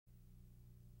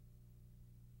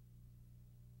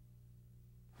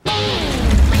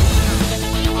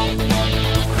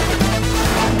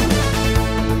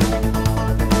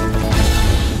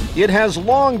It has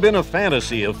long been a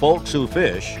fantasy of folks who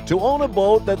fish to own a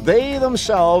boat that they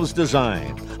themselves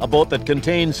design, a boat that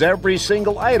contains every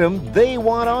single item they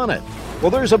want on it.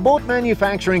 Well, there's a boat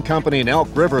manufacturing company in Elk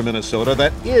River, Minnesota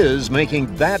that is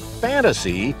making that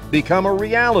fantasy become a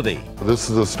reality. This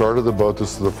is the start of the boat.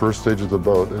 This is the first stage of the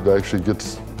boat. It actually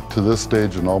gets to this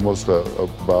stage in almost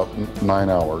about 9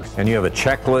 hours. And you have a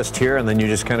checklist here, and then you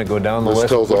just kind of go down the list.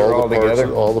 This tells and put it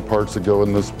all the parts that go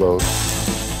in this boat.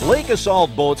 Lake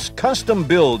Assault Boats custom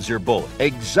builds your boat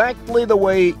exactly the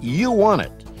way you want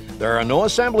it. There are no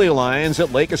assembly lines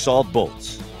at Lake Assault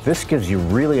Boats. This gives you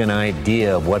really an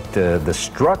idea of what the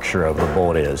structure of the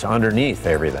boat is underneath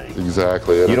everything.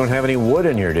 Exactly. You don't have any wood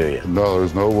in here, do you? No,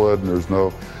 there's no wood, and there's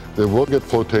no... They will get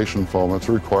flotation foam. It's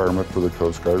a requirement for the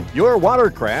Coast Guard. Your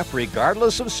watercraft,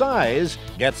 regardless of size,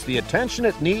 gets the attention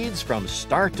it needs from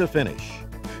start to finish.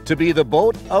 To be the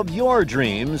boat of your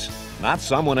dreams, not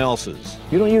someone else's.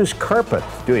 You don't use carpet,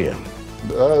 do you?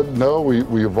 No,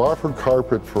 we've offered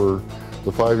carpet for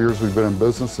the 5 years we've been in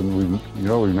business, and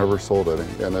we've never sold any.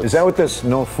 And is that what this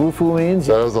no foo-foo means?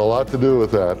 That has a lot to do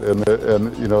with that,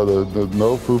 and you know, the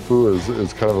no foo-foo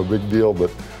is kind of a big deal,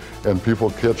 and people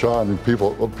catch on, and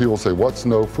people say, "What's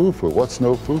no foo-foo? What's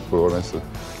no foo-foo?" And I said,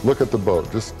 "Look at the boat.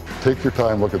 Just take your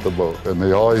time, look at the boat," and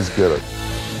they always get it.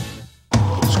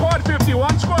 Squad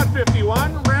 51, Squad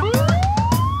 51.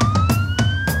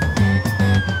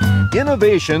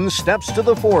 Innovation steps to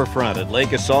the forefront at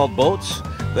Lake Assault Boats.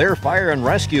 Their fire and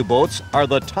rescue boats are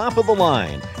the top of the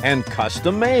line and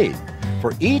custom made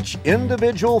for each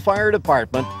individual fire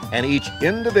department and each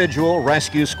individual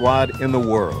rescue squad in the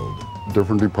world.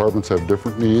 Different departments have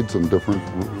different needs and different,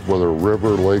 whether river,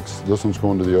 lakes, this one's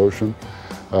going to the ocean.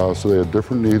 So they have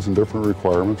different needs and different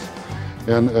requirements.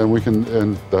 And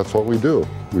that's what we do.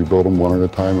 We build them one at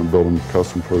a time and build them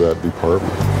custom for that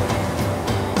department.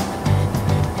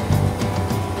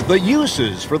 The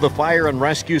uses for the fire and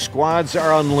rescue squads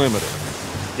are unlimited.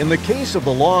 In the case of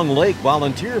the Long Lake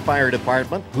Volunteer Fire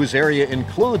Department, whose area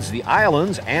includes the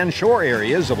islands and shore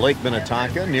areas of Lake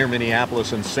Minnetonka near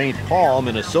Minneapolis and St. Paul,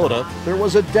 Minnesota, there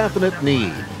was a definite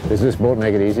need. Does this boat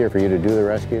make it easier for you to do the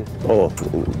rescue? Oh,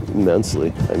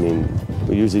 immensely. I mean,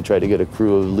 we usually try to get a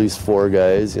crew of at least 4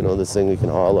 guys. You know, this thing we can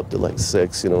haul up to like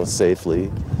 6, you know, safely.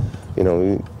 You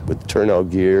know, with turnout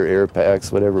gear, air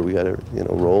packs, whatever we got to, you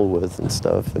know, roll with and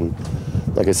stuff. And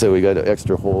like I said, we got an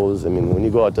extra hose. I mean, when you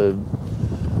go out to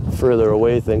further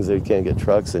away things that you can't get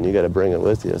trucks in, you got to bring it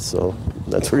with you. So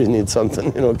that's where you need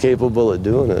something, you know, capable of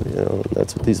doing it. You know,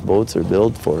 that's what these boats are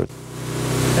built for.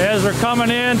 As we're coming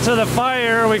into the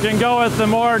fire, we can go with the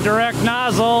more direct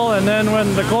nozzle, and then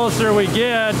when the closer we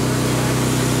get,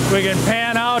 we can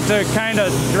pan out to kind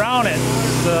of drown it.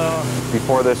 So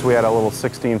before this, we had a little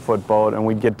 16-foot boat, and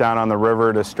we'd get down on the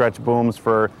river to stretch booms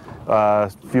for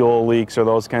fuel leaks or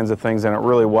those kinds of things, and it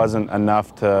really wasn't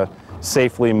enough to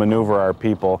safely maneuver our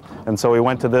people. And so we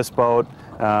went to this boat.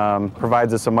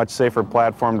 Provides us a much safer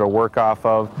platform to work off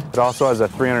of. It also has a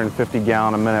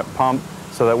 350-gallon-a-minute pump,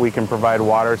 so that we can provide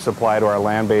water supply to our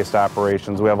land-based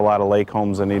operations. We have a lot of lake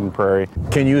homes in Eden Prairie.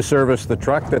 Can you service the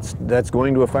truck that's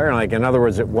going to a fire? Like, in other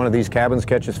words, if one of these cabins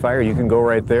catches fire, you can go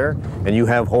right there, and you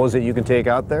have hose that you can take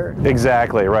out there?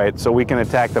 Exactly, right. So we can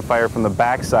attack the fire from the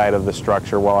back side of the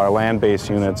structure while our land-based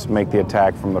units make the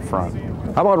attack from the front.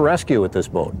 How about rescue with this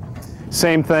boat?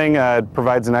 Same thing, it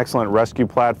provides an excellent rescue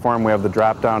platform. We have the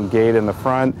drop-down gate in the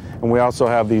front, and we also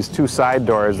have these 2 side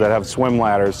doors that have swim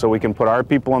ladders, so we can put our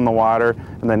people in the water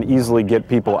and then easily get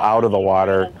people out of the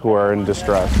water who are in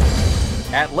distress.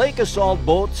 At Lake Assault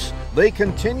Boats, they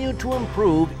continue to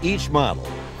improve each model.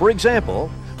 For example,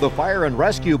 the fire and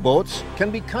rescue boats can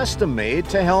be custom-made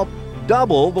to help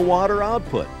double the water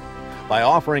output by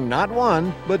offering not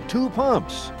 1, but 2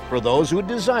 pumps for those who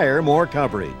desire more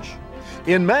coverage.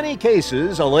 In many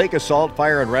cases, a Lake Assault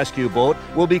fire and rescue boat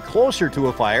will be closer to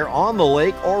a fire on the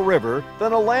lake or river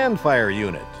than a land fire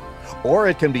unit. Or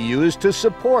it can be used to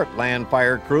support land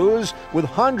fire crews with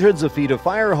hundreds of feet of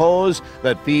fire hose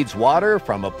that feeds water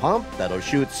from a pump that'll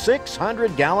shoot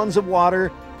 600 gallons of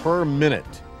water per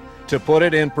minute. To put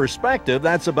it in perspective,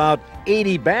 that's about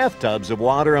 80 bathtubs of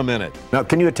water a minute. Now,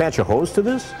 can you attach a hose to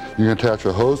this? You can attach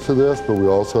a hose to this, but we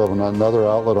also have another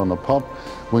outlet on the pump.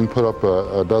 We can put up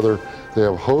another. They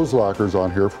have hose lockers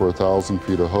on here for 1,000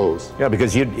 feet of hose. Yeah,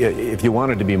 because if you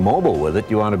wanted to be mobile with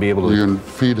it, you want to be able to... You can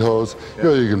feed hose. Yeah. You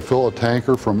know, you can fill a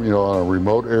tanker from, you know, on a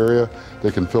remote area.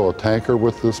 They can fill a tanker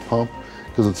with this pump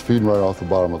because it's feeding right off the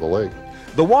bottom of the lake.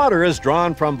 The water is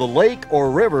drawn from the lake or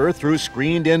river through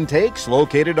screened intakes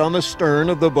located on the stern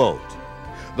of the boat.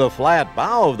 The flat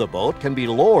bow of the boat can be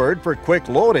lowered for quick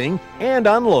loading and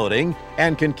unloading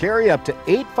and can carry up to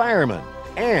 8 firemen,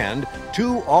 and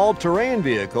 2 all-terrain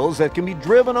vehicles that can be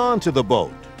driven onto the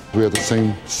boat. We have the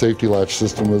same safety latch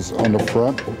system as on the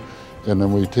front, and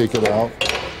then we take it out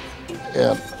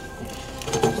and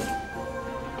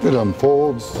it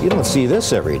unfolds. You don't see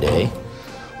this every day.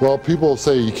 Well, people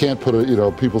say you can't put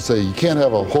it, people say you can't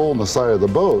have a hole in the side of the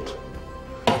boat.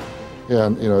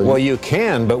 And, Well, you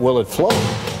can, but will it float?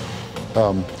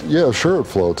 Yeah, sure it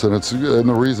floats, and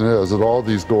the reason is that all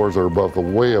these doors are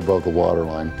way above the water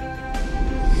line.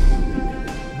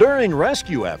 During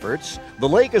rescue efforts, the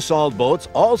lake assault boats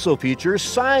also feature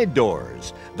side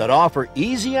doors that offer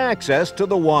easy access to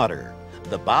the water.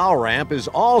 The bow ramp is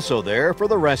also there for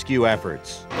the rescue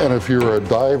efforts. And if you're a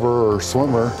diver or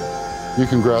swimmer, you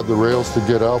can grab the rails to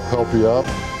get up, help you up.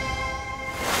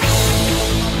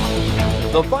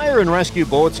 The fire and rescue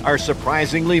boats are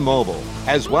surprisingly mobile,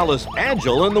 as well as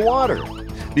agile in the water.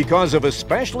 Because of a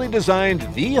specially designed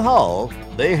V-hull,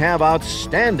 they have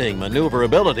outstanding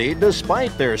maneuverability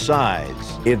despite their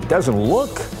size. It doesn't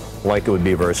look like it would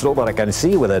be versatile, but I can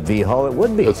see with that V-hull it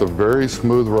would be. It's a very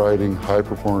smooth riding, high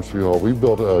performance V-hull. We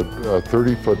built a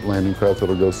 30-foot landing craft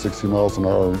that'll go 60 miles an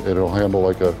hour, and it'll handle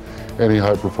like any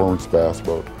high performance bass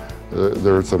boat.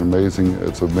 It's an amazing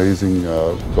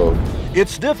boat.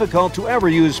 It's difficult to ever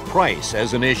use price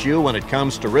as an issue when it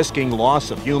comes to risking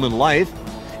loss of human life.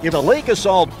 If a lake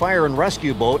assault fire and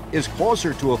rescue boat is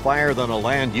closer to a fire than a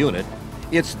land unit,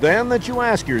 it's then that you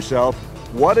ask yourself,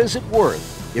 what is it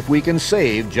worth if we can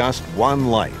save just one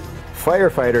life?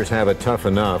 Firefighters have it tough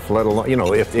enough, let alone,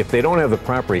 if they don't have the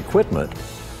proper equipment,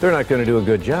 they're not going to do a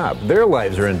good job. Their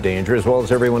lives are in danger as well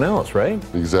as everyone else, right?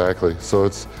 Exactly. So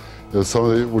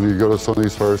when you go to some of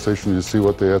these fire stations, you see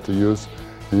what they have to use,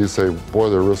 and you say, boy,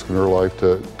 they're risking their life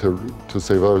to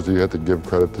save others. You have to give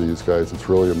credit to these guys. It's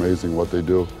really amazing what they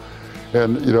do.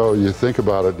 And you think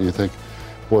about it, and you think,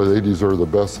 boy, they deserve the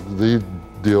best. They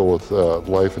deal with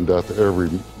life and death every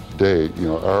day,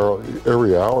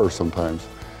 every hour sometimes.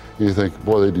 You think,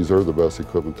 boy, they deserve the best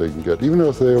equipment they can get, even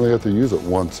if they only have to use it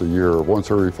once a year or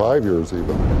once every 5 years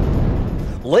even.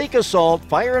 Lake assault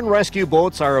fire and rescue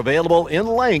boats are available in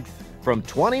length from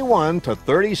 21 to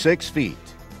 36 feet.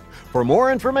 For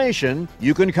more information,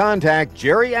 you can contact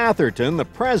Jerry Atherton, the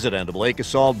president of Lake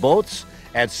Assault Boats,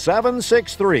 at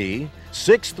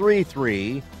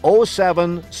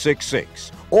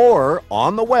 763-633-0766. Or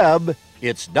on the web,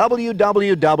 it's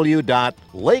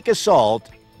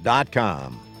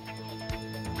www.lakeassault.com.